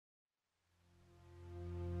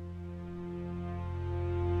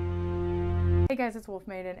Hey guys, it's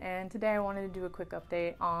WolfMaiden, and today I wanted to do a quick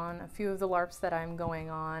update on a few of the LARPs that I'm going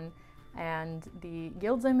on and the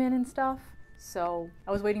guilds I'm in and stuff. So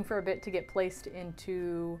I was waiting for a bit to get placed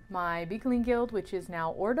into my Bicolline guild, which is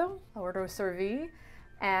now Ordo Survey.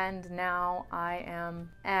 And now I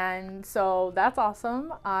am, and so that's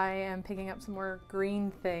awesome. I am picking up some more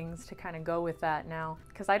green things to kind of go with that now,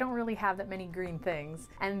 because I don't really have that many green things.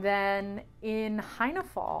 And then in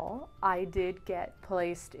Hynafol, I did get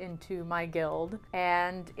placed into my guild,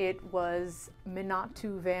 and it was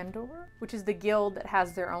Impromptu Vandor, which is the guild that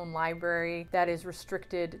has their own library that is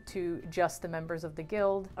restricted to just the members of the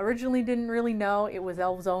guild. Originally didn't really know it was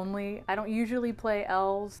elves only. I don't usually play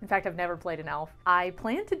elves. In fact, I've never played an elf. I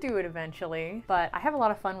plan to do it eventually, but I have a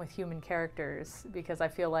lot of fun with human characters because I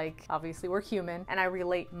feel like obviously we're human and I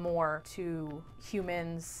relate more to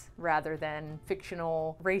humans rather than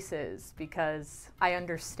fictional races because I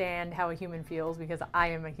understand how a human feels because I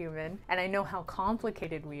am a human, and I know how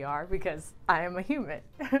complicated we are because I am a human.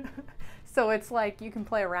 So it's like you can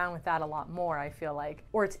play around with that a lot more, I feel like,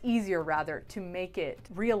 or it's easier rather to make it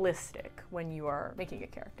realistic when you are making a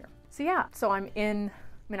character. So yeah, so I'm in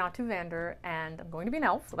Impromptu Vandor, and I'm going to be an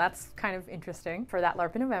elf, so that's kind of interesting for that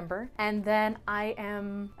LARP in November. And then I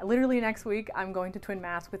am, literally next week, I'm going to Twin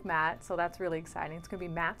Mask with Matt, so that's really exciting. It's going to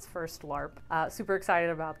be Matt's first LARP. Super excited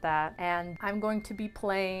about that. And I'm going to be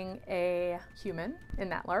playing a human in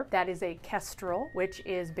that LARP. That is a Cestral, which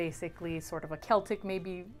is basically sort of a Celtic,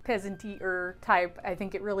 maybe peasant-er type. I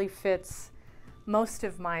think it really fits most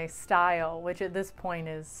of my style, which at this point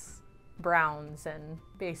is browns and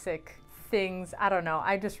basic things. I don't know.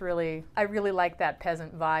 I really like that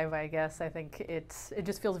peasant vibe, I guess. I think it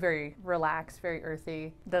just feels very relaxed, very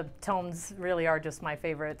earthy. The tones really are just my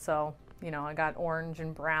favorite. So, you know, I got orange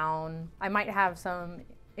and brown. I might have some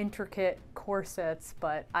intricate corsets,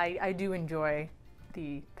 but I do enjoy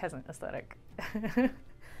the peasant aesthetic.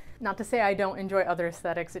 Not to say I don't enjoy other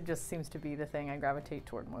aesthetics, it just seems to be the thing I gravitate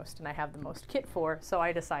toward most and I have the most kit for, so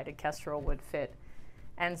I decided Cestral would fit.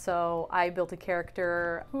 And so I built a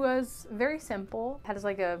character who was very simple, has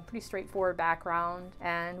like a pretty straightforward background,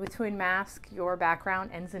 and with Twin Mask, your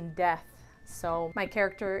background ends in death. So my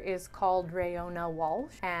character is called Ríona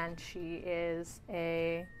Walsh, and she is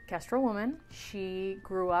a Cestral woman. She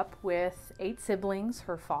grew up with 8 siblings.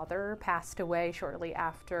 Her father passed away shortly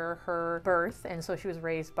after her birth, and so she was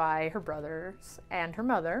raised by her brothers and her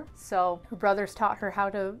mother. So her brothers taught her how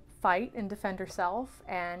to fight and defend herself,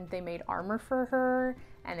 and they made armor for her,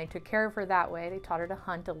 and they took care of her that way. They taught her to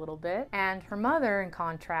hunt a little bit. And her mother, in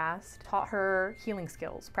contrast, taught her healing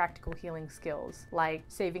skills, practical healing skills, like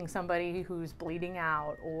saving somebody who's bleeding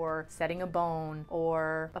out, or setting a bone,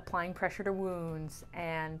 or applying pressure to wounds,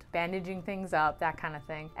 and bandaging things up, that kind of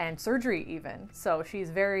thing, and surgery even. So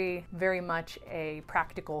she's very, very much a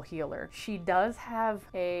practical healer. She does have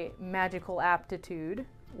a magical aptitude,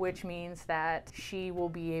 which means that she will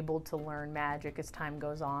be able to learn magic as time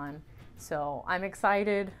goes on. So I'm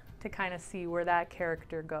excited to kind of see where that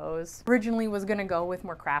character goes. Originally was gonna go with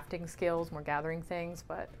more crafting skills, more gathering things,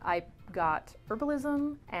 but I got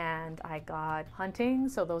herbalism and I got hunting,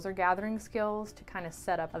 so those are gathering skills to kind of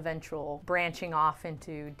set up eventual branching off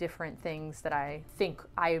into different things that I think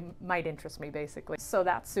might interest me, basically. So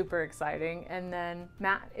that's super exciting. And then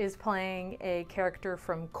Matt is playing a character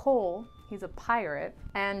from Cole. He's a pirate.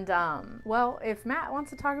 And well, if Matt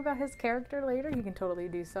wants to talk about his character later, he can totally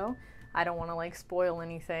do so. I don't want to like spoil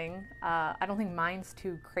anything. I don't think mine's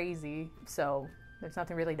too crazy, so there's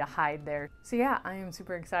nothing really to hide there. So yeah, I am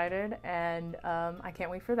super excited, and I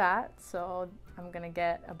can't wait for that. So I'm gonna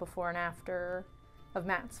get a before and after of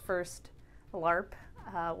Matt's first LARP,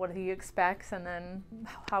 what he expects, and then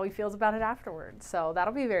how he feels about it afterwards. So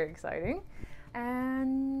that'll be very exciting.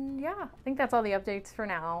 And yeah, I think that's all the updates for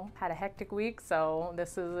now. Had a hectic week, so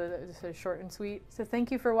this is a short and sweet. So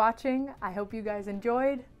thank you for watching. I hope you guys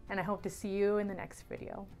enjoyed, and I hope to see you in the next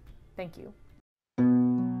video. Thank you.